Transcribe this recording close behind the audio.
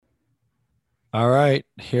All right,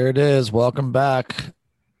 here it is. Welcome back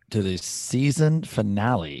to the season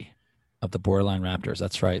finale of the Borderline Raptors.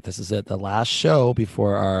 That's right. This is it. The last show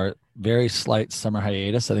before our very slight summer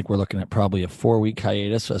hiatus. I think we're looking at probably a 4-week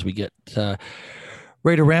hiatus as we get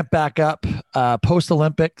ready to ramp back up post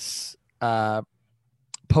Olympics,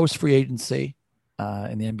 post free agency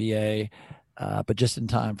in the NBA, but just in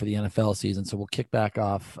time for the NFL season. So we'll kick back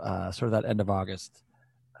off sort of that end of August.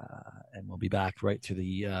 And we'll be back right to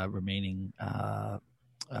the remaining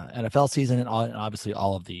NFL season and obviously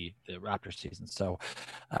all of the Raptors season. So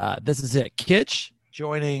this is it. Kitch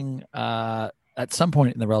joining at some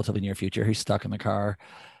point in the relatively near future. He's stuck in the car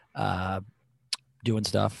uh, doing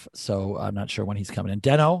stuff. So I'm not sure when he's coming in.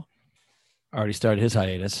 Deno already started his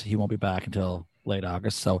hiatus. He won't be back until late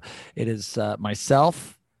August. So it is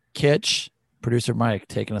myself, Kitch, producer Mike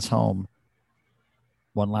taking us home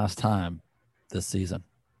one last time this season.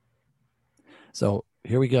 So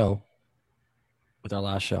here we go with our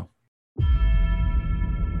last show.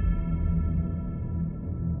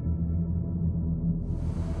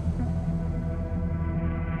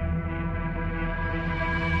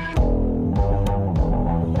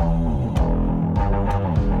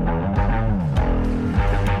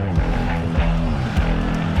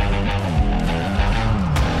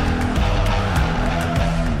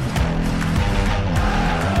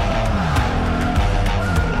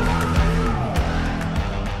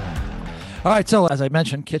 All right. So as I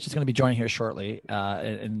mentioned, Kitch is going to be joining here shortly.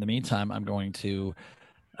 In the meantime, I'm going to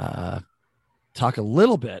talk a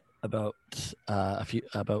little bit about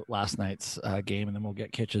about last night's game, and then we'll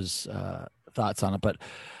get Kitch's thoughts on it. But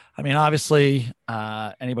I mean, obviously,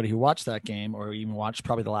 anybody who watched that game or even watched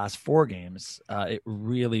probably the last four games, it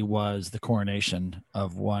really was the coronation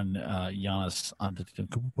of one Giannis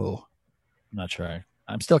Antetokounmpo. I'm not sure.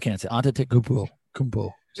 I'm still can't say Antetokounmpo.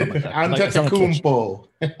 Kumpo. Something like that. Antetokounmpo.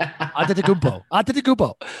 Antetokounmpo.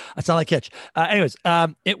 Antetokounmpo. I sound like Kitch. Anyways,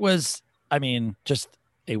 it was, I mean, just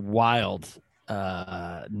a wild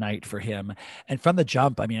night for him. And from the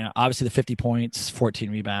jump, I mean, obviously the 50 points,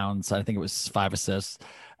 14 rebounds. I think it was 5 assists.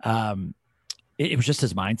 It was just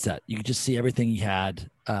his mindset. You could just see everything he had.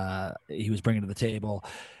 He was bringing to the table.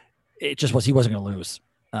 It just was he wasn't going to lose.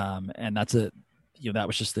 And that's a that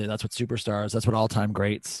was just that's what superstars, that's what all-time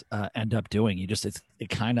greats end up doing. You just it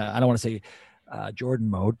kind of, I don't want to say Jordan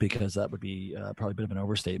mode because that would be probably a bit of an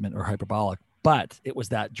overstatement or hyperbolic, but it was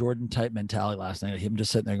that Jordan type mentality last night. Him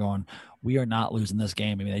just sitting there going, we are not losing this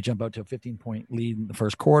game. I mean, they jump out to a 15-point lead in the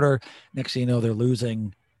first quarter. Next thing you know, they're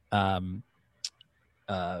losing midway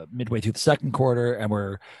through the second quarter, and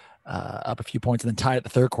we're up a few points and then tied at the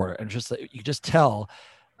third quarter. And just you could just tell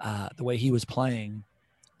the way he was playing.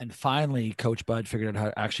 And finally, Coach Bud figured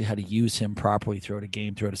out how to use him properly throughout a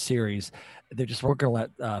game, throughout a series. They just weren't going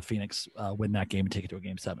to let Phoenix win that game and take it to a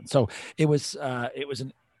game 7. So it was I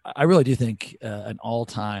really do think an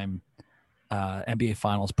all-time NBA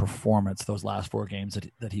Finals performance. Those last 4 games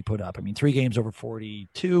that he put up. I mean, 3 games over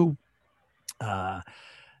 42.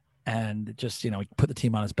 And just, he put the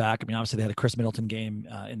team on his back. I mean, obviously they had a Chris Middleton game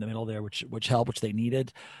in the middle there, which helped, which they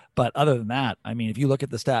needed. But other than that, I mean, if you look at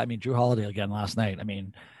the stat, I mean, Jrue Holiday again last night. I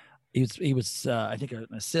mean, he was I think an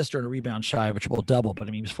assist or a rebound shy of a triple double, but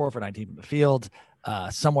I mean, he was 4 for 19 from the field,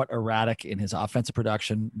 somewhat erratic in his offensive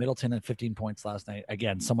production. Middleton had 15 points last night.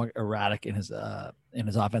 Again, somewhat erratic in his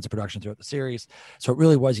offensive production throughout the series. So it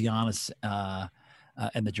really was Giannis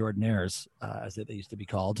and the Jordanaires, as they used to be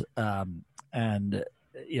called. And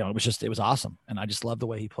it was awesome. And I just loved the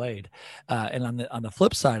way he played. And on the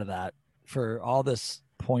flip side of that, for all this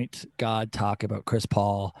point God talk about Chris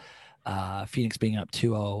Paul, Phoenix being up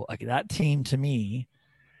 2-0, like that team to me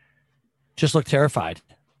just looked terrified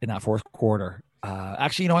in that fourth quarter.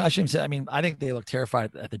 Actually, I shouldn't say, I mean, I think they looked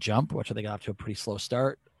terrified at the jump, which they got off to a pretty slow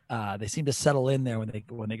start. They seemed to settle in there when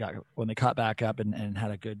they caught back up and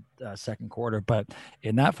had a good second quarter. But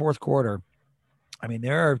in that fourth quarter, I mean,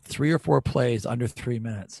 there are 3 or 4 plays under 3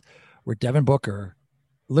 minutes where Devin Booker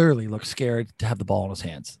literally looked scared to have the ball in his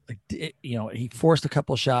hands. Like, he forced a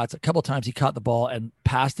couple of shots. A couple of times he caught the ball and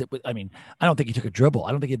passed it with, I mean, I don't think he took a dribble.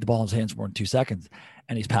 I don't think he had the ball in his hands for more than 2 seconds,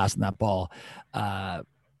 and he's passing that ball.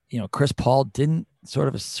 Chris Paul didn't sort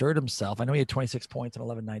of assert himself. I know he had 26 points and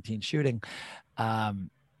 11-19 shooting.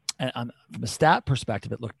 And from a stat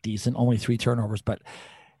perspective, it looked decent, only 3 turnovers, but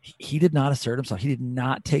he did not assert himself. He did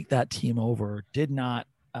not take that team over, did not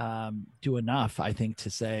do enough, I think, to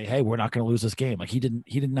say, hey, we're not going to lose this game. Like he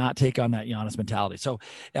did not take on that Giannis mentality. So,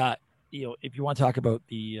 if you want to talk about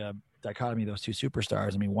the dichotomy of those 2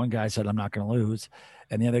 superstars, I mean, one guy said, I'm not going to lose,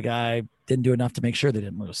 and the other guy didn't do enough to make sure they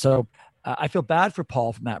didn't lose. So I feel bad for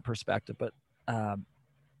Paul from that perspective, but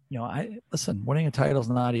I listen. Winning a title is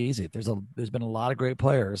not easy. There's been a lot of great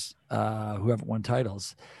players who haven't won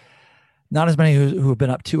titles. Not as many who have been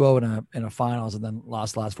up 2-0 in a finals and then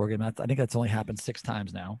lost the last four games. I think that's only happened 6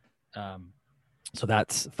 times now. So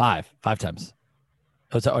that's five times.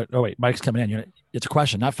 Oh wait, Mike's coming in. It's a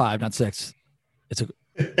question, not 5, not 6. It's a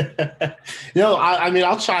I mean,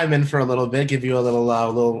 I'll chime in for a little bit, give you a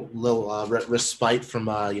little respite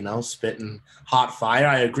from spitting hot fire.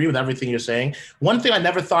 I agree with everything you're saying. One thing I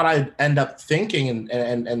never thought I'd end up thinking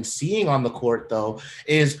and seeing on the court, though,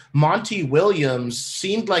 is Monty Williams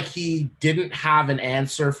seemed like he didn't have an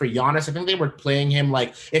answer for Giannis. I think they were playing him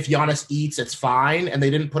like, if Giannis eats, it's fine, and they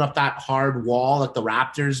didn't put up that hard wall like the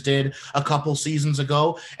Raptors did a couple seasons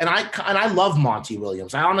ago. And I love Monty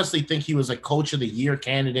Williams. I honestly think he was a Coach of the Year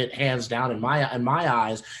candidate, hands down, in my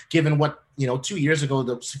eyes, given what 2 years ago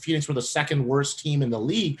the Phoenix were the second worst team in the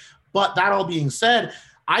league. But that all being said,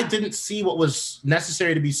 I didn't see what was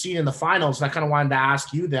necessary to be seen in the finals. And I kind of wanted to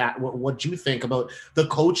ask you that, what you think about the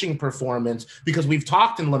coaching performance, because we've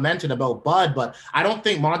talked and lamented about Bud, but I don't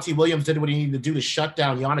think Monty Williams did what he needed to do to shut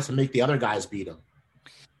down Giannis and make the other guys beat him.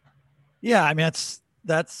 Yeah, I mean,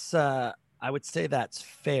 that's I would say that's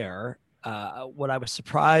fair. What I was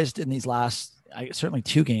surprised in these last certainly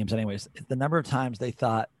 2 games anyways, the number of times they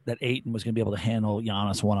thought that Ayton was going to be able to handle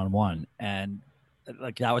Giannis one-on-one, and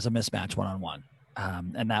like that was a mismatch one-on-one.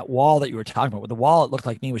 And that wall that you were talking about, with the wall, it looked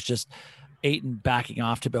like me was just Ayton backing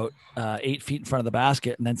off to about 8 feet in front of the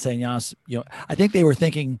basket and then saying, Giannis, I think they were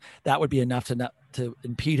thinking that would be enough to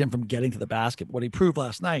impede him from getting to the basket. What he proved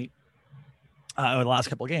last night, or the last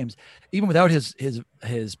couple of games, even without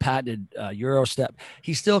his patented Euro step,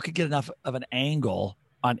 he still could get enough of an angle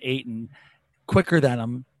on Ayton quicker than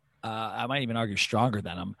him. I might even argue stronger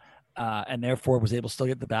than him, and therefore was able to still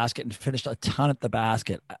get the basket and finished a ton at the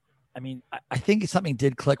basket. I mean, I think something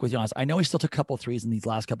did click with Giannis. I know he still took a couple of threes in these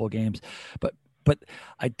last couple of games, but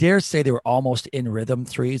I dare say they were almost in rhythm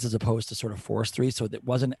threes as opposed to sort of forced threes. So it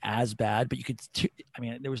wasn't as bad, but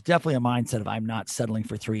there was definitely a mindset of, I'm not settling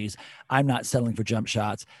for threes. I'm not settling for jump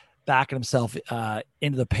shots, backing himself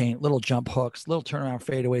into the paint, little jump hooks, little turnaround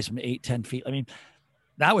fadeaways from 8-10 feet. I mean,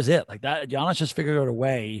 that was it. Like that, Giannis just figured out a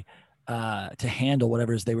way to handle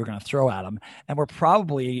whatever they were going to throw at him. And we're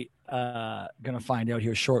probably going to find out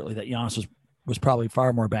here shortly that Giannis was probably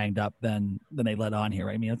far more banged up than they let on here.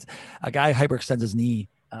 Right? I mean, it's a guy hyperextends his knee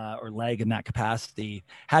or leg in that capacity,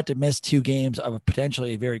 had to miss 2 games of a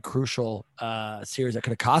potentially a very crucial series that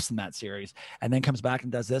could have cost him that series, and then comes back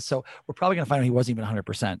and does this. So we're probably going to find out he wasn't even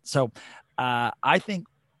 100%. So I think,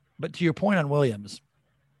 but to your point on Williams,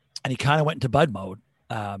 and he kind of went into Bud mode,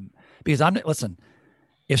 because listen,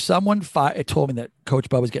 if someone told me that Coach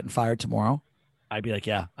Bud was getting fired tomorrow, I'd be like,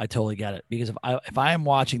 yeah, I totally get it. Because if I am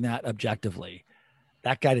watching that objectively,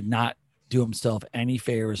 that guy did not do himself any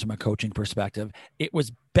favors from a coaching perspective. It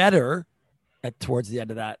was better towards the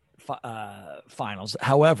end of that finals.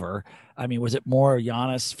 However, I mean, was it more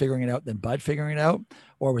Giannis figuring it out than Bud figuring it out?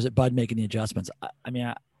 Or was it Bud making the adjustments?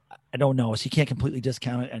 I don't know. So you can't completely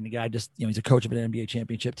discount it. And the guy just, he's a coach of an NBA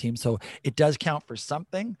championship team. So it does count for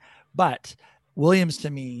something. But Williams, to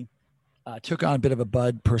me, took on a bit of a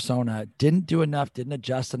Bud persona, didn't do enough, didn't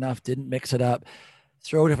adjust enough, didn't mix it up,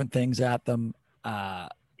 throw different things at them. I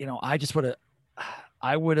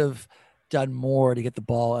would have done more to get the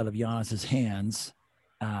ball out of Giannis's hands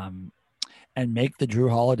and make the Drew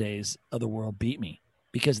Holidays of the world beat me,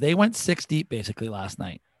 because they went 6 deep basically last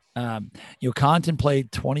night. Connaughton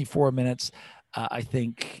played 24 minutes. I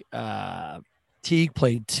think Teague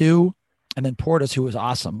played 2. And then Portis, who was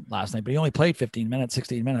awesome last night, but he only played 15 minutes,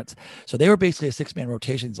 16 minutes. So they were basically a 6-man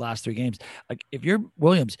rotation these last 3 games. Like, if you're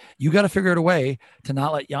Williams, you got to figure out a way to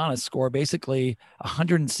not let Giannis score basically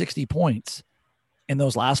 160 points in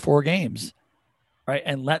those last 4 games, right?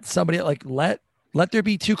 And let somebody let there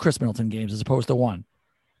be 2 Chris Middleton games as opposed to 1,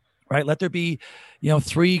 right? Let there be,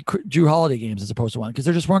 3 Drew Holiday games as opposed to 1, because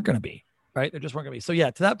there just weren't going to be, right? There just weren't going to be. So yeah,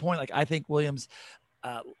 to that point, like, I think Williams,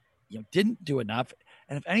 didn't do enough.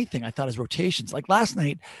 And if anything, I thought his rotations, like last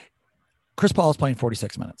night, Chris Paul is playing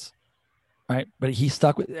 46 minutes, right? But he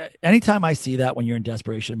stuck with, anytime I see that when you're in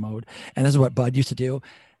desperation mode, and this is what Bud used to do,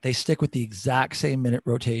 they stick with the exact same minute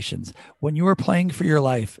rotations. When you are playing for your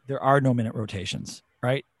life, there are no minute rotations,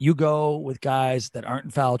 right? You go with guys that aren't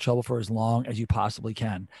in foul trouble for as long as you possibly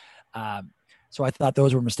can. So I thought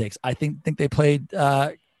those were mistakes. I think they played,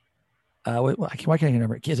 why can't I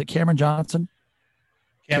remember? Is it Cameron Johnson?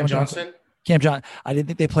 Cam Johnson? Cam Johnson. I didn't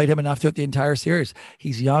think they played him enough throughout the entire series.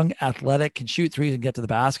 He's young, athletic, can shoot threes and get to the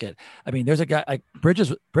basket. I mean, there's a guy like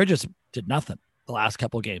Bridges did nothing the last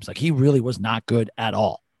couple of games. Like, he really was not good at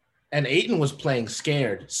all. And Ayton was playing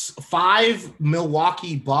scared. 5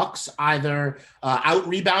 Milwaukee Bucks either out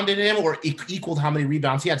rebounded him or equaled how many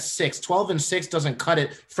rebounds. He had 6. 12 and 6 doesn't cut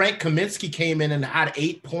it. Frank Kaminsky came in and had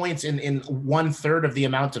 8 points in 1/3 of the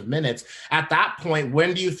amount of minutes. At that point,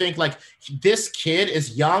 when do you think, like, this kid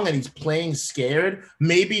is young and he's playing scared?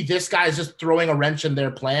 Maybe this guy is just throwing a wrench in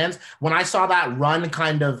their plans. When I saw that run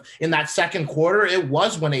kind of in that second quarter, it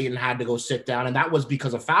was when Ayton had to go sit down, and that was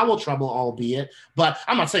because of foul trouble, albeit. But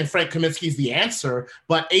I'm not saying Frank Kaminsky is the answer,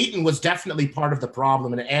 but Ayton was definitely part of the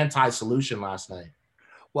problem and an anti-solution last night.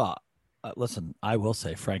 Well, listen, I will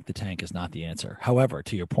say Frank the Tank is not the answer. However,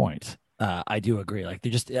 to your point, I do agree. Like,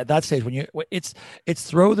 they just at that stage when it's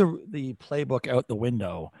throw the playbook out the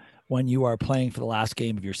window when you are playing for the last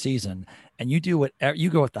game of your season, and you do what you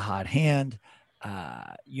go with the hot hand.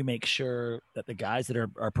 You make sure that the guys that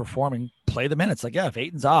are performing play the minutes. Like, yeah, if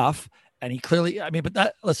Ayton's off, and he clearly, I mean, but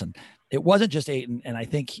that, listen, it wasn't just Ayton, and I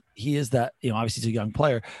think he is that, obviously he's a young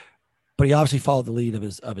player, but he obviously followed the lead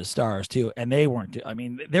of his stars too, and they weren't. I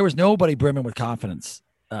mean, there was nobody brimming with confidence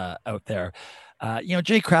out there.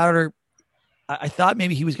 Jay Crowder, I thought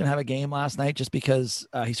maybe he was going to have a game last night just because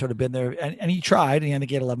he's sort of been there, and he tried, and he had to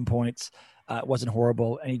get 11 points. It wasn't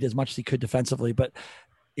horrible, and he did as much as he could defensively, but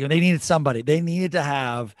they needed somebody. They needed to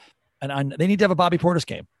have they need to have a Bobby Portis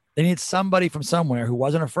game. They need somebody from somewhere who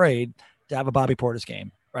wasn't afraid to have a Bobby Portis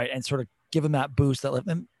game, right? And sort of give them that boost that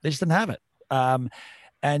them. They just didn't have it.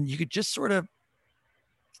 And you could just sort of,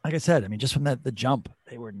 like I said, I mean, just from the jump,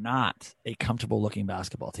 they were not a comfortable looking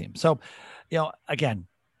basketball team. So, again,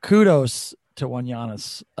 kudos to one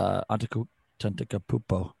Giannis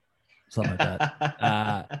Antetokounmpo, something like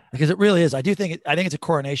that, because it really is. I think it's a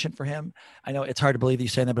coronation for him. I know it's hard to believe that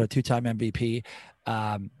he's saying that about a 2-time MVP,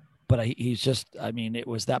 but he's just. I mean, it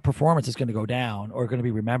was that performance is going to go down or going to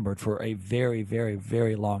be remembered for a very, very,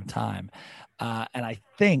 very long time, and I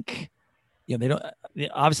think. They don't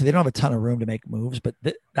have a ton of room to make moves, but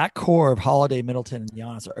that core of Holiday, Middleton, and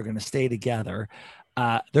Giannis are going to stay together.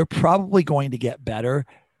 They're probably going to get better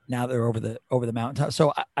now they're over the mountaintop.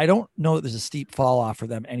 So I don't know that there's a steep fall off for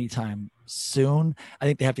them anytime soon. I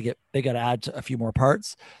think they got to add a few more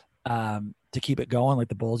parts to keep it going, like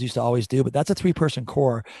the Bulls used to always do. But that's a 3-person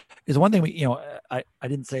core. Is one thing I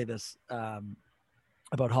didn't say this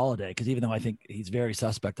about Holiday, because even though I think he's very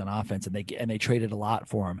suspect on offense, and they traded a lot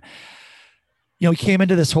for him. He came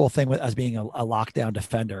into this whole thing as being a lockdown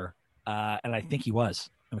defender, and I think he was.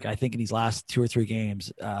 I think in these last 2 or 3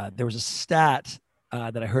 games, there was a stat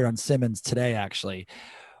that I heard on Simmons today, actually.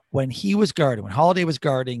 When Holiday was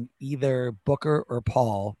guarding either Booker or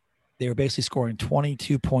Paul, they were basically scoring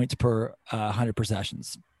 22 points per 100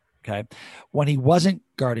 possessions. Okay. When he wasn't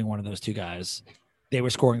guarding one of those two guys, they were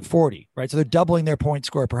scoring 40, right? So they're doubling their point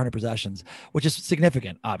score per 100 possessions, which is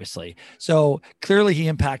significant, obviously. So clearly he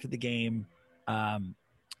impacted the game.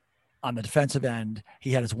 On the defensive end,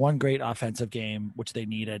 he had his one great offensive game, which they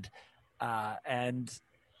needed. And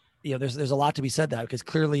there's a lot to be said that, because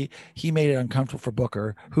clearly he made it uncomfortable for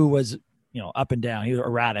Booker, who was, up and down. He was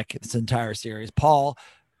erratic this entire series. Paul,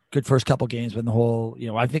 good first couple games, but the whole,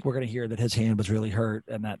 I think we're going to hear that his hand was really hurt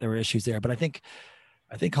and that there were issues there. But I think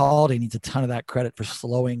Holiday needs a ton of that credit for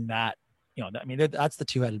slowing that. That's the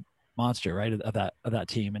two-headed monster, right, of that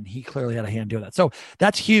team, and he clearly had a hand doing that. So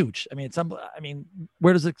that's huge. I mean,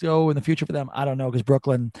 where does it go in the future for them? I don't know, because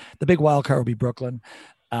Brooklyn, the big wild card will be Brooklyn,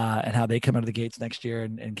 and how they come out of the gates next year,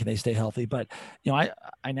 and can they stay healthy? But I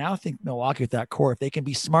now think Milwaukee with that core, if they can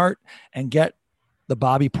be smart and get the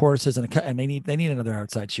Bobby Portises and they need another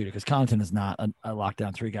outside shooter, because Connaughton is not a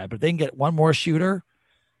lockdown 3 guy, but if they can get one more shooter,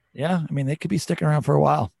 yeah, I mean, they could be sticking around for a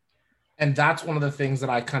while. And that's one of the things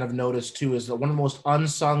that I kind of noticed too, is that one of the most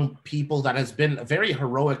unsung people that has been a very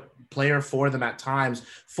heroic player for them at times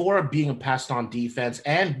for being a pest on defense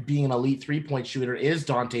and being an elite 3-point shooter is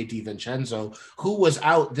Donte DiVincenzo, who was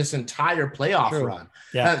out this entire playoff run.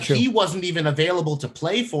 Yeah, he wasn't even available to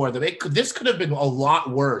play for them. This could have been a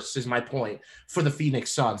lot worse, is my point, for the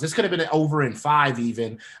Phoenix Suns. This could have been over in 5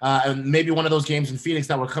 even, and maybe one of those games in Phoenix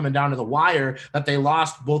that were coming down to the wire that they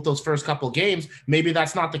lost both those first couple games. Maybe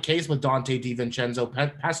that's not the case with Donte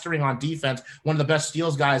DiVincenzo, pestering on defense, one of the best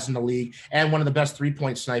steals guys in the league and one of the best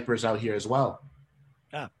 3-point snipers out here as well.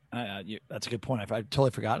 Yeah, that's a good point. I've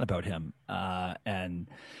totally forgotten about him. And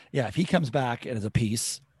yeah, if he comes back and is a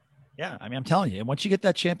piece, yeah, I mean, I'm telling you, and once you get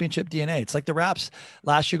that championship DNA, it's like the Raps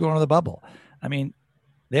last year going to the bubble. I mean,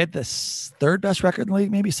 they had the 3rd best record in the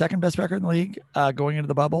league, maybe 2nd best record in the league going into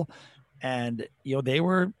the bubble. And, they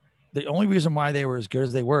were, the only reason why they were as good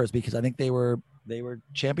as they were is because I think they were They were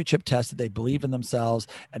championship tested. They believe in themselves,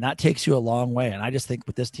 and that takes you a long way. And I just think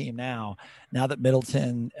with this team now that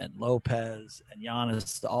Middleton and Lopez and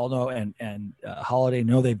Giannis all know, and Holiday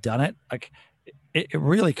know they've done it, like it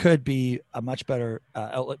really could be a much better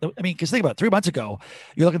outlet. I mean, because think about it, 3 months ago,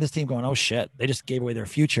 you look at this team going, oh shit, they just gave away their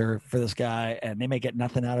future for this guy and they may get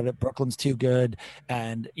nothing out of it. Brooklyn's too good.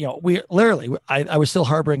 And, we literally, I was still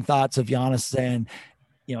harboring thoughts of Giannis saying,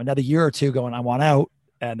 another year or two going, I want out.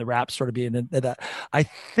 And the Raps sort of being in that. I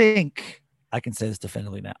think I can say this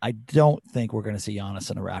definitively now. I don't think we're going to see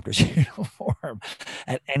Giannis in a Raptors uniform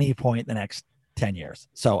at any point in the next 10 years.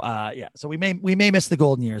 So so we may miss the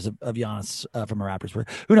golden years of Giannis from a Raptors.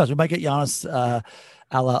 Who knows? We might get Giannis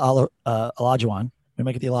Olajuwon. We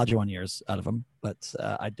might get the Olajuwon years out of him, but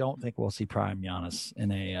I don't think we'll see prime Giannis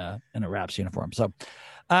in a Raps uniform. So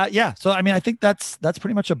so I mean, I think that's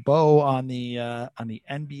pretty much a bow on the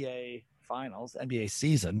NBA finals, NBA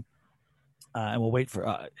season. And we'll wait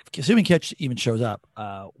for assuming Kitch even shows up,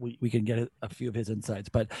 we can get a few of his insights.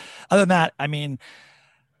 But other than that, I mean,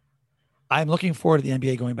 I'm looking forward to the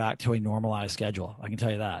NBA going back to a normalized schedule. I can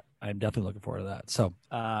tell you that. I'm definitely looking forward to that. So,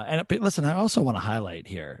 but listen, I also want to highlight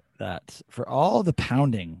here that for all the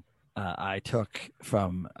pounding I took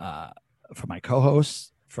from my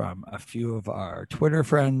co-hosts, from a few of our Twitter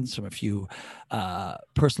friends, from a few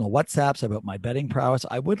personal WhatsApps about my betting prowess,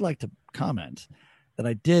 I would like to comment that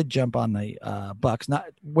I did jump on the Bucks, not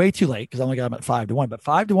way too late because I only got them at 5-1, but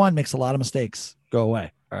 5-1 makes a lot of mistakes go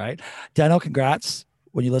away. All right. Deno, congrats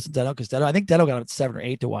when you listen to Deno, because I think Deno got him at 7 or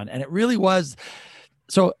 8-1. And it really was,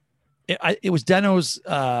 so it was Deno's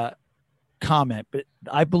comment, but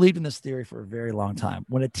I believed in this theory for a very long time.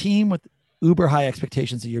 When a team with uber high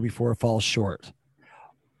expectations the year before falls short,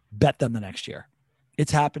 bet them the next year.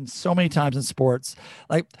 It's happened so many times in sports.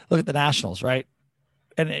 Like, look at the Nationals, right?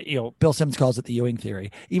 And Bill Simmons calls it the Ewing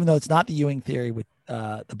theory, even though it's not the Ewing theory with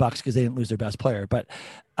the Bucks because they didn't lose their best player. But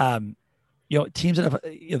teams that have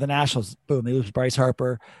the Nationals, boom, they lose Bryce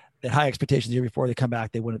Harper. They had high expectations the year before. They come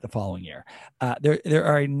back, they win it the following year. There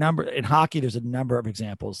are a number in hockey. There's a number of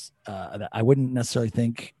examples that I wouldn't necessarily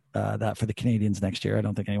think that for the Canadians next year. I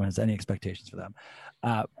don't think anyone has any expectations for them,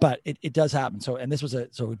 but it does happen. So, and this was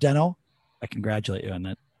so Deno, I congratulate you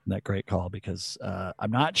on that great call, because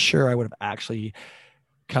I'm not sure I would have actually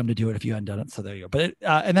come to do it if you hadn't done it. So there you go. But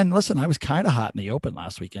and then listen, I was kind of hot in the Open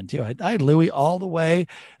last weekend too. I had Louis all the way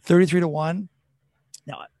 33-1.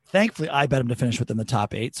 Now, thankfully, I bet him to finish within the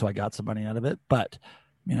top 8, so I got some money out of it. But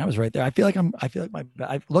I mean, I was right there. I feel like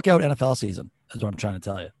I look out NFL season is what I'm trying to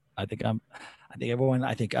tell you. I think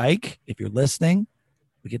Ike, if you're listening,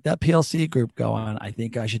 we get that PLC group going. I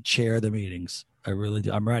think I should chair the meetings. I really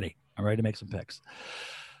do. I'm ready to make some picks.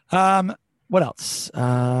 What else?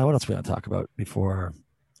 What else we want to talk about before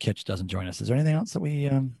Kitch doesn't join us? Is there anything else that we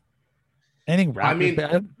anything? I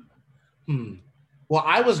mean, well,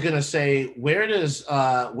 I was gonna say, where does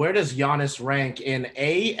Giannis rank in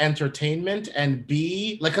A, entertainment, and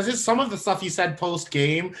B, like, because it's some of the stuff he said post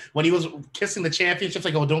game when he was kissing the championships,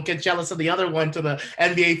 like, oh, don't get jealous of the other one, to the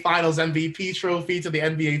NBA Finals MVP trophy, to the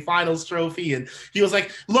NBA Finals trophy, and he was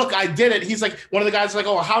like, look, I did it. He's like, one of the guys like,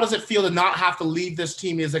 oh, how does it feel to not have to leave this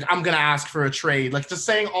team? He's like, I'm gonna ask for a trade, like, just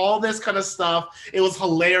saying all this kind of stuff. It was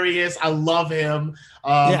hilarious. I love him.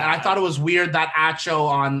 And I thought it was weird that Acho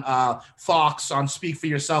on Fox on Speak for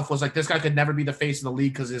Yourself was like, this guy could never be the face of the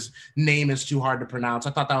league because his name is too hard to pronounce. I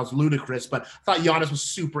thought that was ludicrous, but I thought Giannis was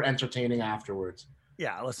super entertaining afterwards.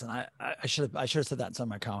 Yeah, listen, I should have said that in some of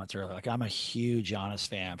my comments earlier. Like, I'm a huge Giannis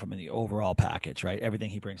fan from the overall package, right? Everything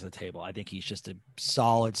he brings to the table. I think he's just a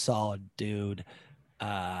solid dude.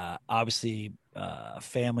 Obviously,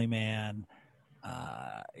 family man.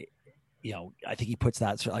 I think he puts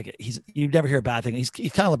that sort of, like, you never hear a bad thing. He's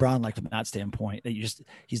kind of LeBron, like, from that standpoint, that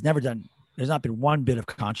he's never done. There's not been one bit of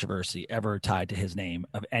controversy ever tied to his name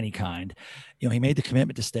of any kind. He made the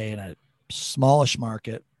commitment to stay in a smallish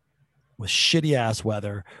market with shitty ass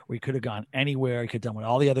weather where he could have gone anywhere. He could have done what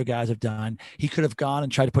all the other guys have done. He could have gone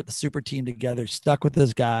and tried to put the super team together, stuck with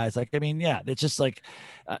those guys. Like, I mean, yeah, it's just like,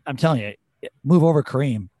 I'm telling you, move over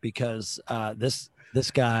Kareem, because this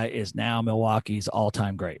guy is now Milwaukee's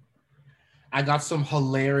all-time great. I got some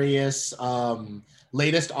hilarious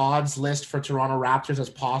latest odds list for Toronto Raptors as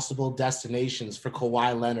possible destinations for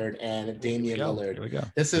Kawhi Leonard and Damian Lillard. Here we go.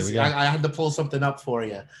 This is, I had to pull something up for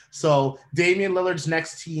you. So Damian Lillard's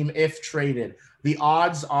next team, if traded, the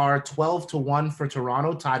odds are 12-1 for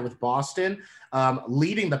Toronto, tied with Boston.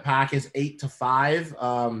 Leading the pack is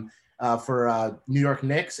 8-5 for New York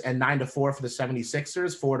Knicks, and 9-4 for the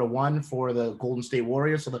 76ers, 4-1 for the Golden State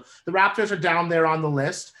Warriors. So the Raptors are down there on the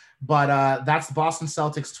list. But that's the Boston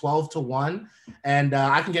Celtics 12-1. And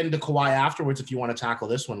I can get into Kawhi afterwards if you want to tackle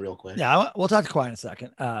this one real quick. Yeah, we'll talk to Kawhi in a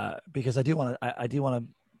second because I do want to.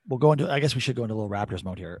 We'll go into. I guess we should go into a little Raptors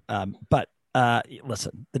mode here. But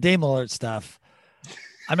listen, the Dame Lillard stuff.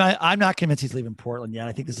 I'm not convinced he's leaving Portland yet.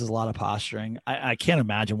 I think this is a lot of posturing. I can't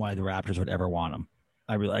imagine why the Raptors would ever want him.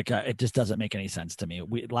 I really like it. Just doesn't make any sense to me.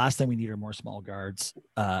 Last thing we need are more small guards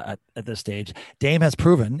at this stage. Dame has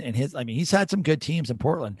proven in his. I mean, he's had some good teams in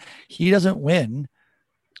Portland. He doesn't win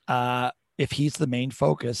if he's the main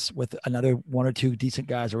focus with another one or two decent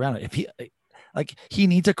guys around it. If he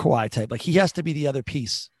needs a Kawhi type. Like he has to be the other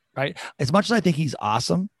piece, right? As much as I think he's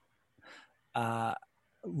awesome,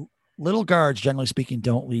 little guards, generally speaking,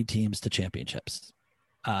 don't lead teams to championships.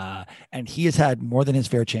 And he has had more than his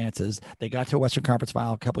fair chances. They got to a Western Conference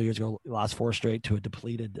final a couple of years ago, lost 4 straight to a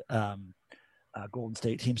depleted Golden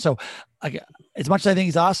State team. So as much as I think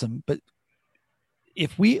he's awesome, but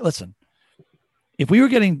if we were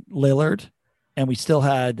getting Lillard and we still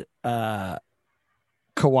had Kawhi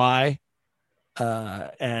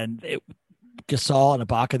and Gasol and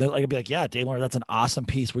Ibaka, I'd be like, yeah, Dame Lillard, that's an awesome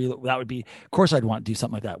piece. That would be, of course, I'd want to do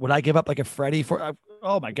something like that. Would I give up like a Freddie for?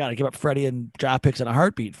 Oh my God, I give up Freddie and draft picks in a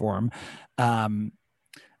heartbeat for him,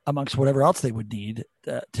 amongst whatever else they would need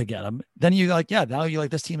to get him. Then now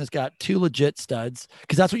this team has got 2 legit studs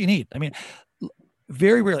because that's what you need. I mean,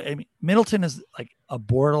 very rarely. I mean, Middleton is like a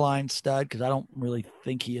borderline stud because I don't really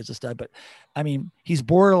think he is a stud, but I mean, he's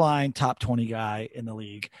borderline top 20 guy in the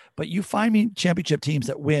league. But you find me championship teams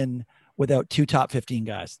that win without 2 top 15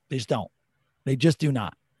 guys. They just don't. They just do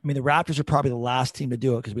not. I mean, the Raptors are probably the last team to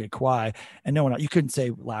do it because we had Kawhi and no one else. You couldn't say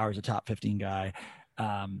Lowry's a top 15 guy.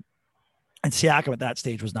 And Siakam at that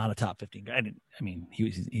stage was not a top 15 guy. I mean,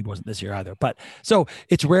 he wasn't this year either. But so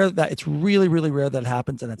it's really, really rare that it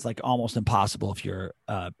happens. And it's like almost impossible if you're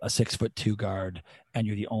a 6'2" guard and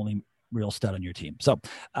you're the only real stud on your team. So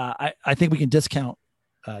I think we can discount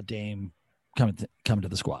Dame coming to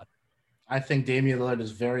the squad. I think Damian Lillard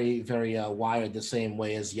is very, very wired the same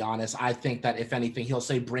way as Giannis. I think that if anything, he'll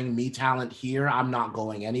say, bring me talent here. I'm not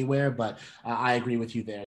going anywhere, but I agree with you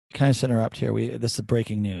there. Can I just interrupt here? This is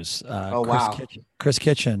breaking news. Wow. Chris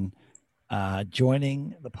Kitchen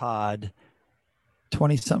joining the pod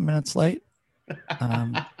 20-something minutes late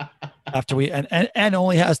after we and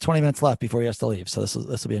only has 20 minutes left before he has to leave. So this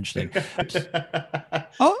will be interesting.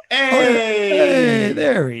 Hey,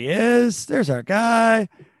 there he is. There's our guy.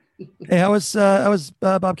 Hey, how was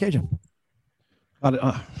Bob Cajun?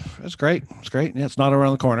 It's great. It's great. Yeah, it's not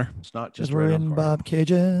around the corner. It's not just we're right in Bob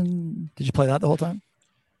Cajun. Did you play that the whole time?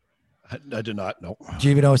 I did not. No. Do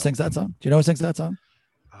you even know who sings that song? Do you know who sings that song?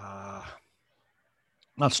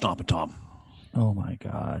 Not Stompin' Tom. Oh my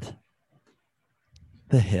God.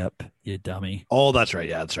 The hip, you dummy. Oh, that's right.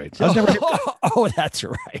 Yeah, that's right. That's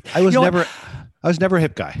right. I was never a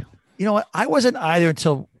hip guy. You know what? I wasn't either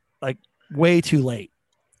until like way too late.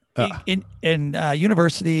 In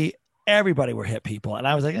university, everybody were hip people, and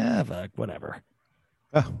I was like, fuck, whatever.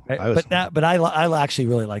 Right? But I actually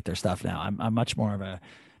really like their stuff now. I'm much more of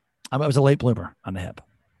I was a late bloomer on the hip,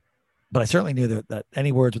 but I certainly knew that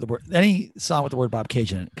any song with the word Bob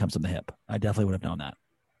Cajun comes from the hip. I definitely would have known that.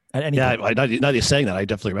 At any point. Now you're saying that, I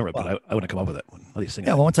definitely remember it, but I wouldn't come up with it.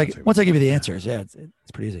 Yeah, well, once I give you the answers, yeah, it's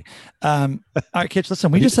pretty easy. All right, Kitch,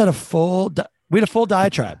 listen, we just had a full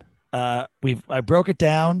diatribe. I broke it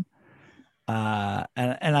down, so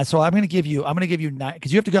I'm going to give you 9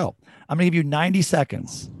 because you have to go. I'm going to give you 90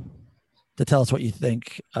 seconds to tell us what you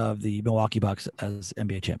think of the Milwaukee Bucks as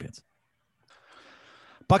NBA champions.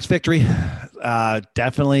 Bucks victory,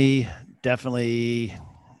 definitely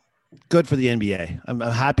good for the NBA. I'm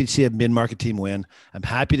happy to see a mid-market team win. I'm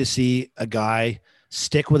happy to see a guy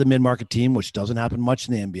stick with a mid-market team, which doesn't happen much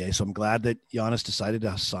in the NBA. So I'm glad that Giannis decided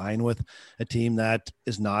to sign with a team that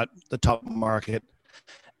is not the top market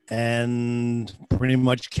and pretty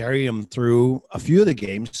much carry him through a few of the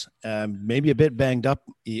games, maybe a bit banged up,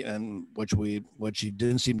 and which he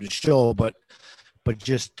didn't seem to show, but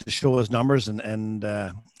just to show his numbers and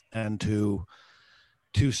to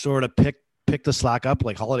sort of pick the slack up.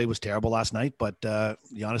 Like Holiday was terrible last night, but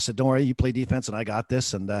Giannis said, "Don't worry, you play defense, and I got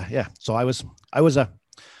this." And so I was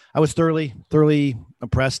thoroughly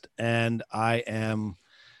impressed, and I'm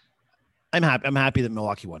happy that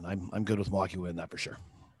Milwaukee won. I'm good with Milwaukee winning that for sure.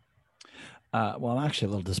 Well, I'm actually a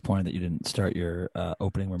little disappointed that you didn't start your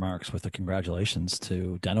opening remarks with the congratulations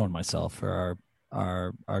to Deno and myself for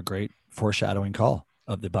our great foreshadowing call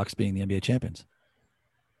of the Bucks being the NBA champions.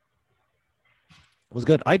 It was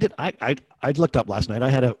good. I looked up last night.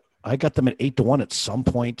 I got them at 8-1 at some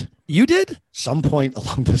point. You did? Some point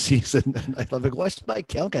along the season. And I thought, what's my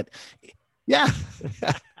count at? Yeah.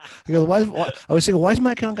 He goes, why? I was thinking, why has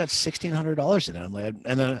my account got $1,600 in it? I'm like,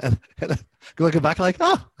 and then looking back, like,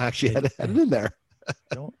 oh, I actually had it in there.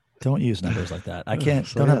 Don't use numbers like that. I can't.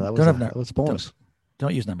 So, that was bonus.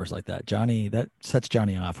 Don't use numbers like that, Johnny. That sets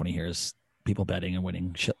Johnny off when he hears people betting and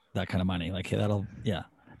winning that kind of money. Like that'll be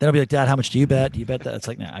like, Dad, how much do you bet? Do you bet that? It's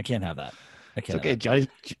like, nah, I can't have that. I can't. It's okay.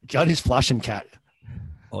 Johnny's flushing cat.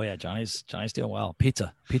 Oh yeah, Johnny's doing well.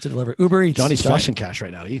 Pizza delivery. Uber Eats. Johnny's flushing cash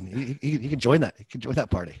right now. He can join that. He can join that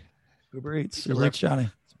party. Uber Eats, Johnny.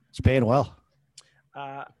 It's paying well.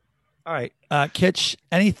 All right, Kitch.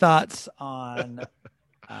 Any thoughts on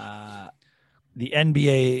the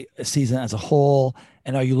NBA season as a whole,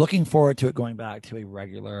 and are you looking forward to it going back to a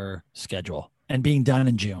regular schedule and being done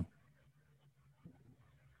in June?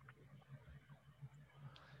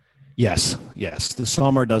 Yes. The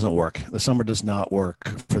summer doesn't work. The summer does not work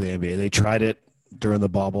for the NBA. They tried it during the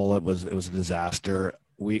bubble. It was a disaster.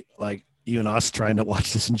 We, like you and us, trying to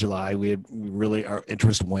watch this in July. Our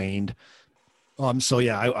interest waned. So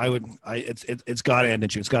yeah, it's got to end in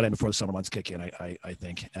June. It's got to end before the summer months kick in. I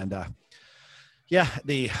think. And I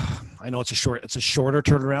know it's a shorter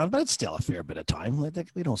turnaround, but it's still a fair bit of time.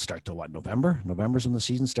 We don't start till November. November's when the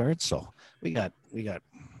season starts. So we got.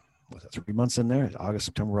 What's that, 3 months in there? August,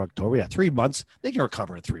 September, October. Yeah, 3 months. They can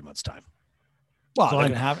recover in 3 months' time. Well, so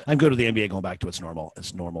I'm good with the NBA going back to its normal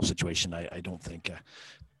situation. I don't think.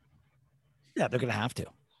 They're going to have to,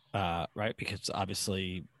 right? Because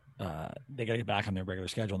obviously they got to get back on their regular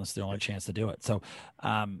schedule, and this is their only chance to do it. So,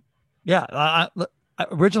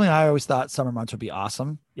 originally I always thought summer months would be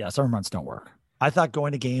awesome. Yeah, summer months don't work. I thought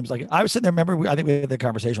going to games, like I was sitting there. Remember, I think we had the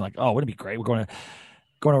conversation, like, oh, wouldn't it be great? We're going to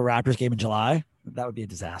a Raptors game in July. That would be a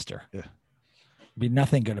disaster. Yeah. There'd be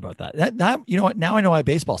nothing good about that. That you know what? Now I know why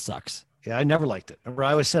baseball sucks. Yeah, I never liked it. Remember,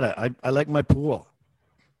 I always said I like my pool.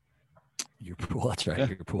 Your pool, that's right. Yeah.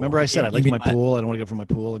 Your pool. Remember, I said I like my pool. I don't want to go from my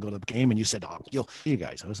pool and go to the game. And you said, "Oh, you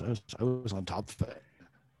guys." I was on top of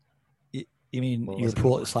it. You mean your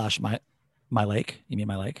pool / my lake? You mean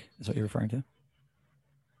my lake? Is what you're referring to?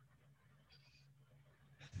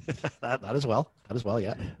 that as well.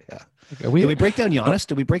 Yeah. Okay, did we break down Giannis?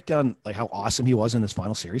 Did we break down like how awesome he was in this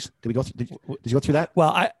final series? Did we go? Did you go through that?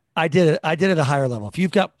 Well, I did it. I did it at a higher level. If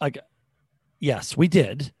you've got like, yes, we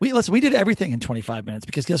did. We did everything in 25 minutes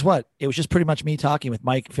because guess what? It was just pretty much me talking with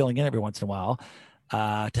Mike filling in every once in a while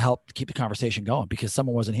to help keep the conversation going because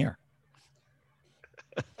someone wasn't here.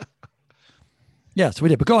 Yes, we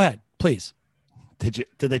did. But go ahead, please. Did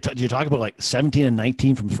you talk about like 17 and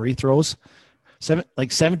 19 from free throws?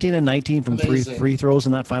 17 and 19 from free throws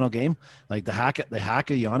in that final game. Like the hack of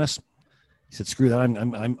Giannis. He said, "Screw that! I'm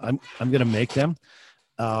going to make them."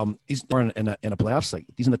 He's in a playoffs. Like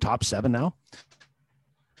he's in the top 7 now.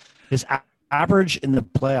 His average in the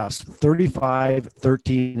playoffs 35,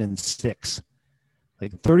 13, and 6.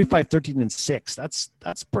 Like 35, 13, and 6. That's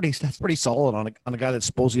pretty solid on a guy that's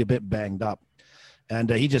supposedly a bit banged up. And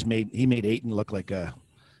he made Ayton look like a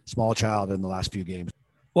small child in the last few games.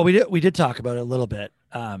 Well, we did talk about it a little bit,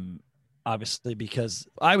 obviously, because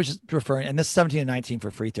I was just referring, and this 17 and 19 for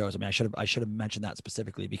free throws. I mean, I should have mentioned that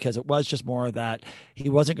specifically because it was just more that he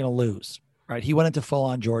wasn't going to lose, right? He went into full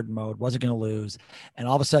on Jordan mode, wasn't going to lose, and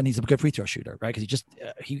all of a sudden he's a good free throw shooter, right? Because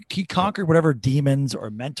he conquered whatever demons or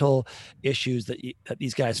mental issues that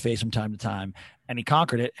these guys face from time to time, and he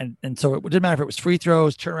conquered it. And so it didn't matter if it was free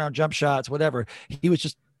throws, turnaround jump shots, whatever. He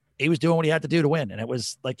was doing what he had to do to win. And it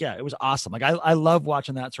was like, yeah, it was awesome. Like I love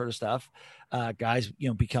watching that sort of stuff. Guys,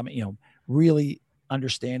 becoming, really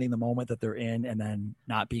understanding the moment that they're in and then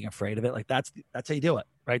not being afraid of it. Like that's how you do it,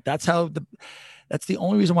 right? That's the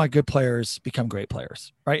only reason why good players become great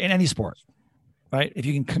players, right? In any sport, right? If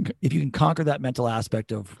you can conquer that mental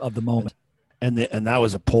aspect of the moment. And that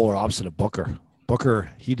was a polar opposite of Booker.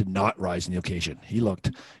 Booker, he did not rise in the occasion. He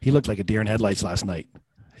looked like a deer in headlights last night.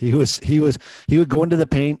 He would go into the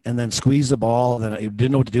paint and then squeeze the ball, and then he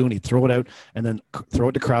didn't know what to do, and he'd throw it out and then throw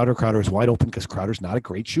it to Crowder. Crowder was wide open because Crowder's not a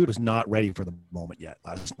great shooter. Was not ready for the moment yet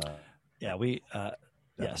last night. Yeah,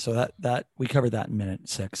 so that we covered that in minute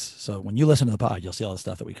 6. So when you listen to the pod, you'll see all the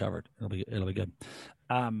stuff that we covered. It'll be good.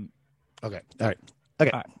 Okay. All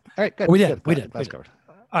right. Good. We did. Covered.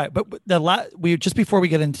 All right, but we just before we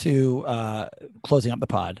get into closing up the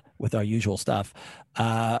pod with our usual stuff,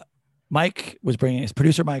 producer Mike was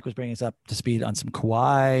bringing us up to speed on some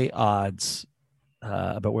Kawhi odds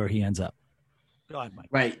about where he ends up. Go ahead, Mike.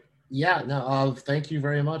 Right. Yeah. No. Thank you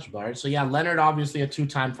very much, Bart. So yeah, Leonard, obviously a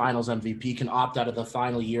 2-time Finals MVP, can opt out of the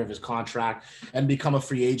final year of his contract and become a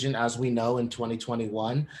free agent, as we know, in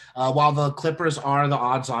 2021. While the Clippers are the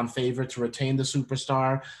odds-on favorite to retain the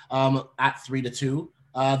superstar at 3-2,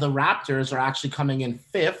 the Raptors are actually coming in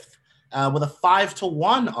 5th with a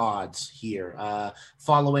 5-1 odds here,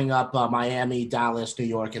 following up Miami, Dallas, New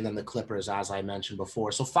York, and then the Clippers, as I mentioned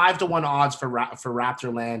before. So 5-1 odds for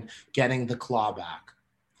Raptorland getting the claw back.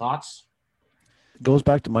 Thoughts? Goes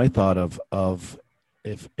back to my thought of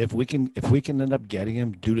if we can end up getting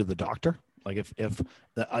him due to the doctor, like if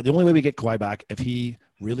the only way we get Kawhi back, if he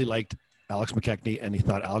really liked Alex McKechnie and he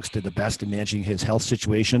thought Alex did the best in managing his health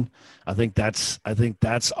situation, I think that's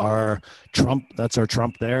our trump. That's our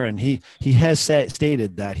trump there. And he has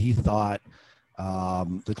stated that he thought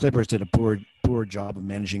the Clippers did a poor job of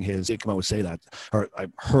managing his. He come out and say that, or I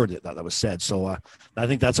heard it that was said. So I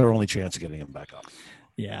think that's our only chance of getting him back up.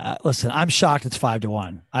 Yeah, listen, I'm shocked it's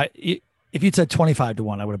 5-1. If you'd said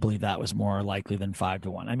 25-1, I would have believed that was more likely than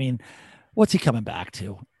 5-1. I mean, what's he coming back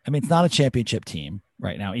to? I mean, it's not a championship team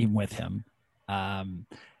right now, even with him. By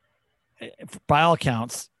all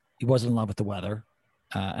accounts, he wasn't in love with the weather,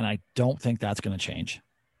 and I don't think that's going to change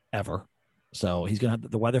ever. So he's going to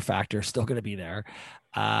have the weather factor still going to be there.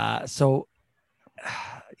 So,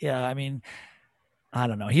 yeah, I mean, I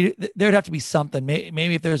don't know. There'd have to be something.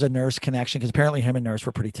 Maybe if there's a Nurse connection, because apparently him and Nurse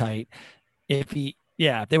were pretty tight. If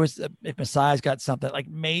Masai's got something, like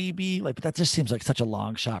maybe, like, but that just seems like such a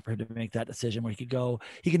long shot for him to make that decision where he can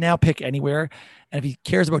now pick anywhere. And if he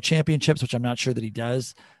cares about championships, which I'm not sure that he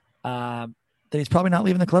does, then he's probably not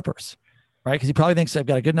leaving the Clippers, right? Because he probably thinks I've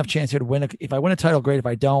got a good enough chance here to win. If I win a title, great. If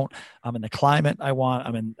I don't, I'm in the climate I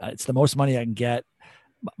want. It's the most money I can get.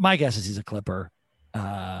 My guess is he's a Clipper.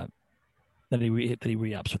 That he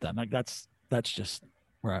re-ups with them. Like that's just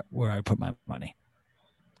where I put my money.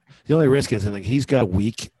 The only risk is that, like, he's got a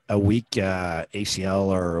weak ACL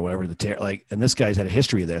or whatever the tear, like, and this guy's had a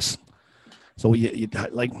history of this. So you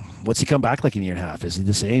like, what's he come back like in a year and a half? Is he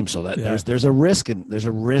the same? So that there's a risk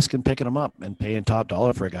in picking him up and paying top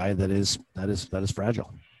dollar for a guy that is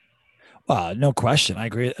fragile. No question. I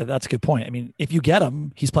agree. That's a good point. I mean, if you get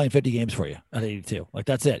him, he's playing 50 games for you at 82. Like,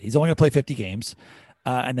 that's it. He's only going to play 50 games.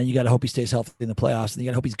 And then you got to hope he stays healthy in the playoffs, and you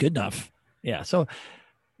got to hope he's good enough. Yeah. So,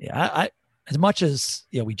 yeah, I as much as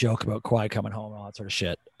we joke about Kawhi coming home and all that sort of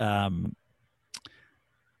shit.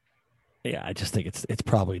 Yeah, I just think it's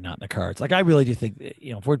probably not in the cards. Like, I really do think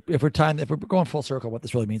if we're going full circle, what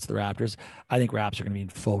this really means to the Raptors, I think Raps are going to be in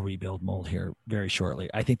full rebuild mode here very shortly.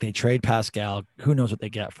 I think they trade Pascal. Who knows what they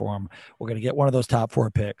get for him? We're going to get one of those top 4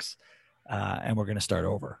 picks, and we're going to start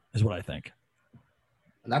over. Is what I think.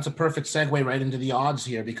 And that's a perfect segue right into the odds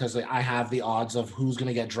here, because I have the odds of who's going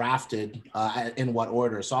to get drafted in what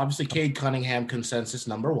order. So obviously Cade Cunningham, consensus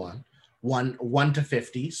number 1 to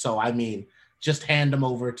 50. So, I mean, just hand him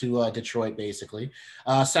over to Detroit, basically.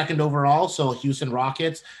 Second overall, so Houston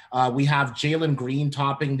Rockets. We have Jalen Green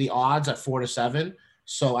topping the odds at 4 to 7.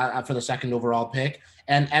 So for the second overall pick.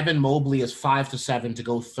 And Evan Mobley is 5 to 7 to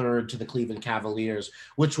go third to the Cleveland Cavaliers,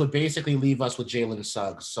 which would basically leave us with Jalen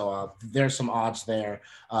Suggs. So there's some odds there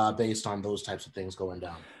based on those types of things going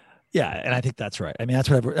down. Yeah, and I think that's right. I mean,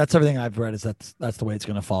 that's everything I've read is that's the way it's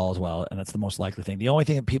going to fall as well, and that's the most likely thing. The only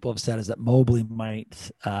thing that people have said is that Mobley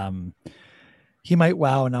might wow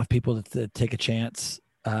enough people to take a chance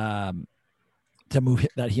to move,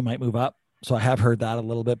 that he might move up. So I have heard that a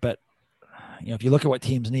little bit, but if you look at what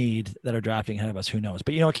teams need that are drafting ahead of us, who knows?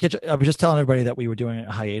 But I was just telling everybody that we were doing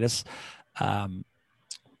a hiatus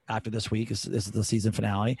after this week. This is the season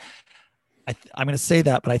finale. I'm going to say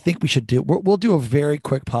that, but I think we should we'll do a very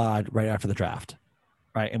quick pod right after the draft,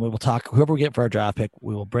 right? And we will talk, whoever we get for our draft pick,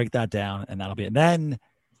 we will break that down, and that'll be it. And then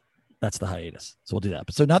that's the hiatus. So we'll do that.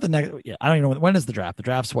 But so not the next. Yeah, I don't even know when is the draft. The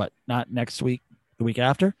draft's what? Not next week. The week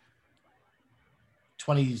after.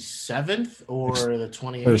 27th or the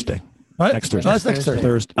 28th. Thursday. What? Next Thursday. No, that's next Thursday.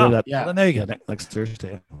 Thursday. Oh, yeah. Well, then there you go. Next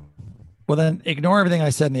Thursday. Well, then ignore everything I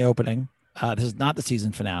said in the opening. This is not the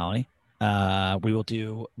season finale. We will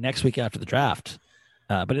do next week after the draft.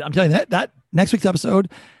 But I'm telling you that next week's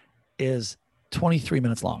episode is 23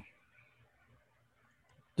 minutes long.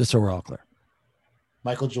 Just so we're all clear.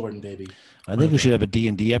 Michael Jordan, baby. I think we should have a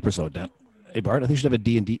D&D episode now. Hey, Bart, I think we should have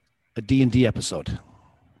a D&D episode.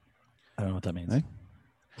 I don't know what that means. Right?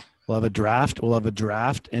 We'll have a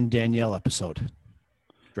draft and Danielle episode.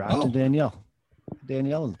 And Danielle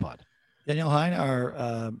in the pod. Danielle Hine,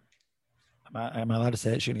 our am I allowed to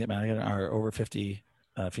say it? She's gonna get mad again. Our over 50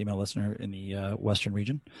 female listener in the Western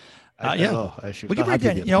region. I should. We can bring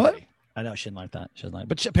Danielle. You know what? I know she didn't like that.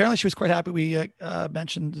 But apparently she was quite happy we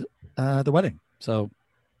mentioned the wedding. So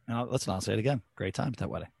I'll say it again. Great time at that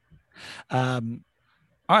wedding. All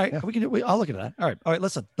right, I'll look at that. All right.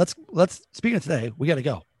 Listen, let's. Speaking of today, we got to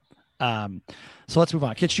go. So let's move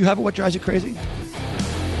on. Kitch, do you have what drives you crazy?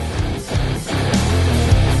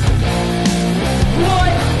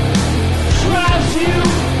 What drives you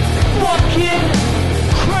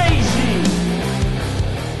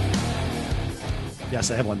Yes,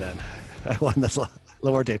 I have one then. I have one that's a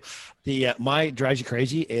little more tape. The my drives you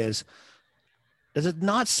crazy is, does it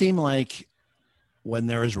not seem like when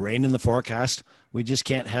there is rain in the forecast, we just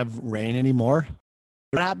can't have rain anymore?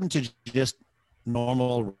 What happened to just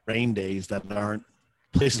normal rain days that aren't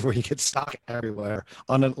places where you get stuck everywhere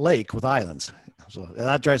on a lake with islands? So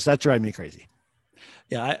that drives me crazy.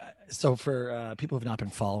 Yeah. So for people who have not been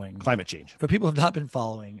following Climate change, for people who have not been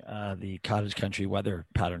following the cottage country weather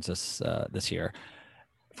patterns this year,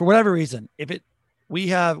 for whatever reason, we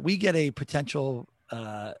get a potential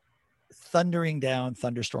thundering down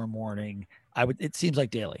thunderstorm warning. It seems like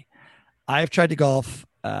daily. I've tried to golf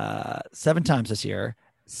 7 times this year.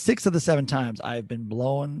 6 of the 7 times I've been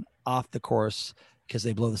blown off the course because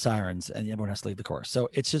they blow the sirens and everyone has to leave the course. So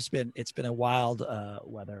it's been a wild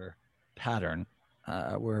weather pattern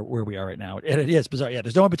where we are right now. And it is bizarre. Yeah,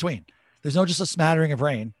 there's no in between. There's no just a smattering of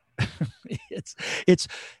rain. it's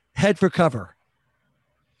head for cover.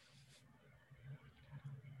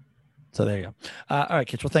 So there you go. All right,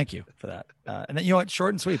 kids. Well, thank you for that. And then, you know what?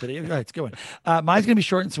 Short and sweet, but it's a good one. Mine's going to be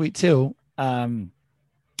short and sweet too. And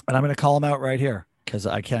I'm going to call him out right here because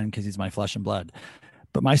he's my flesh and blood.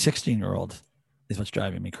 But my 16-year-old is what's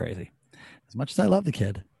driving me crazy. As much as I love the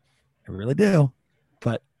kid, I really do.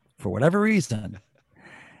 But for whatever reason,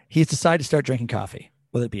 he's decided to start drinking coffee,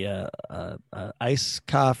 whether it be a iced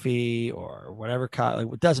coffee or whatever.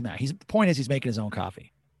 It doesn't matter. The point is he's making his own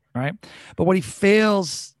coffee. Right. But what he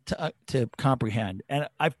fails to comprehend, and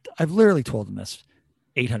I've literally told him this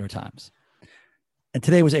 800 times, and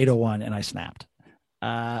today was 8:01 and I snapped.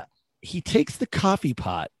 He takes the coffee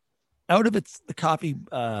pot out of the coffee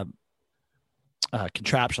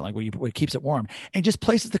contraption, like where it keeps it warm, and just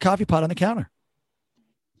places the coffee pot on the counter.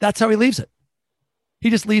 That's how he leaves it. He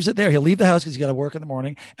just leaves it there. He'll leave the house because he's got to work in the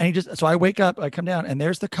morning. And so I wake up, I come down, and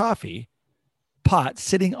there's the coffee pot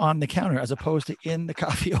sitting on the counter as opposed to in the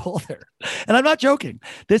coffee holder. And I'm not joking.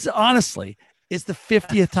 This honestly is the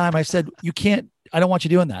 50th time I've said, I don't want you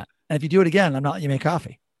doing that. And if you do it again, I'm not letting you make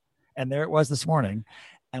coffee. And there it was this morning.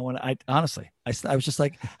 And when I was just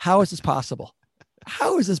like, how is this possible?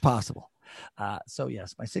 How is this possible? So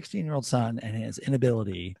yes, my 16-year-old son and his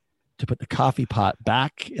inability to put the coffee pot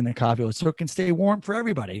back in the coffee holder so it can stay warm for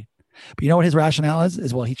everybody. But you know what his rationale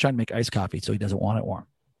is? Well, he's trying to make iced coffee, so he doesn't want it warm.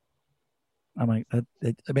 I'm like,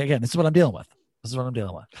 again, this is what I'm dealing with.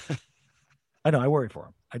 I know. I worry for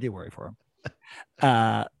him. I do worry for him.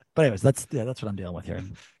 But anyways, that's what I'm dealing with here.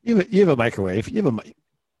 You have a microwave.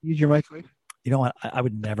 Use your microwave. You know what? I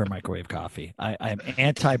would never microwave coffee. I am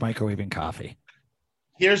anti-microwaving coffee.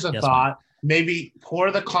 Here's a thought. Maybe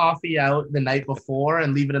pour the coffee out the night before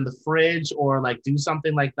and leave it in the fridge, or like do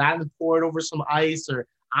something like that and pour it over some ice, or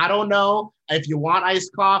I don't know. If you want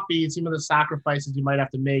iced coffee, some of the sacrifices you might have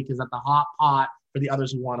to make is that the hot pot, for the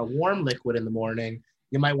others who want a warm liquid in the morning,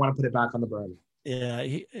 you might want to put it back on the burner. Yeah.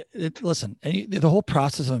 Listen, the whole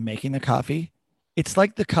process of making the coffee, it's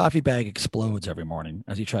like the coffee bag explodes every morning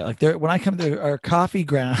as you try. Like when I come, there are coffee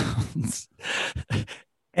grounds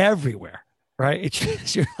everywhere, right? It's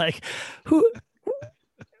just, you're like, who?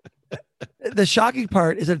 The shocking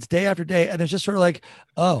part is that it's day after day, and it's just sort of like,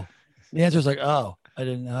 oh, the answer is like, oh, I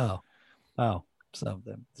didn't know. Oh, so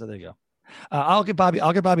there you go. I'll give Bobby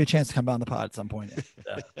a chance to come on the pod at some point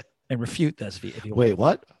and refute this if you wait.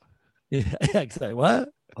 What? Yeah, exactly. What?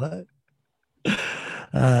 So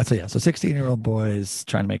 16-year-old boys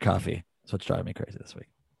trying to make coffee. That's what's driving me crazy this week.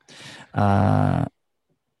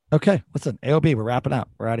 Okay, listen, AOB, we're wrapping up.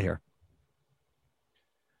 We're out of here.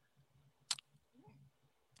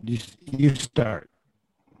 You start.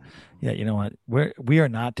 Yeah, you know what? We are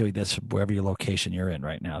not doing this wherever your location you're in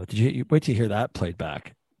right now. Did you wait till you hear that played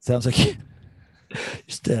back? Sounds like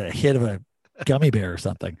just a hit of a gummy bear or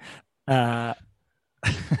something. My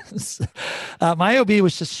OB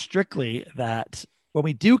was just strictly that when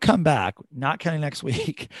we do come back, not counting next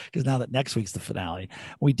week, because now that next week's the finale,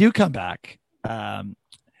 when we do come back for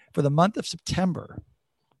the month of September,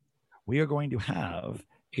 we are going to have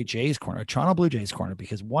a Jays corner, a Toronto Blue Jays corner,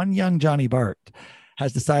 because one young Johnny Bart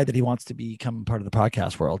has decided that he wants to become part of the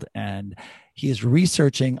podcast world, and he is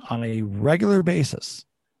researching on a regular basis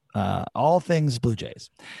all things Blue Jays.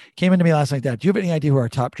 Came into me last night, Dad, do you have any idea who our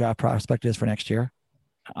top draft prospect is for next year?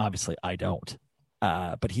 Obviously, I don't,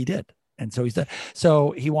 but he did, and so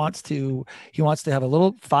he wants to have a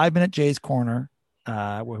little 5-minute Jays corner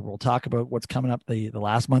where we'll talk about what's coming up the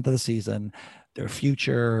last month of the season, their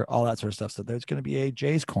future, all that sort of stuff. So there's going to be a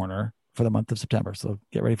Jays corner for the month of September. So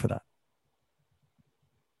get ready for that.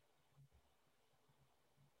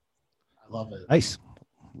 I love it. Nice.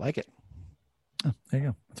 Like it. Oh, there you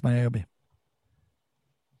go. That's my AOB.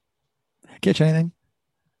 Kitch, anything?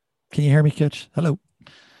 Can you hear me, Kitch? Hello.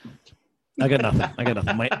 I got nothing.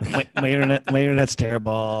 My internet's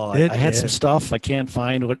terrible. I had some stuff. I can't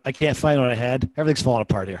find what I had. Everything's falling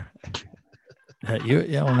apart here.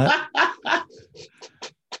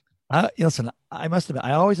 Listen, I must admit,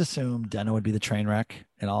 I always assumed Deno would be the train wreck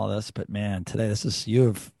in all of this, but man, today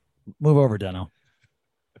move over, Deno.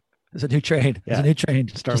 There's a new train. There's a new train.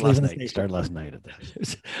 Started last night.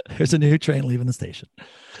 There's a new train leaving the station.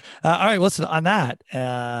 All right, listen, on that,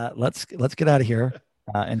 let's get out of here.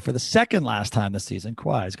 And for the second last time this season,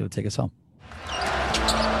 Kawhi is going to take us home.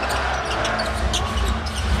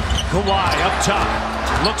 Kawhi up top,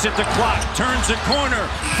 looks at the clock, turns the corner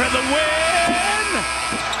for the win.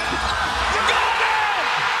 Got it!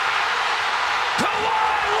 Kawhi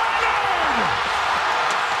Leonard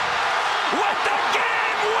with the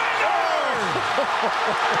game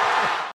winner!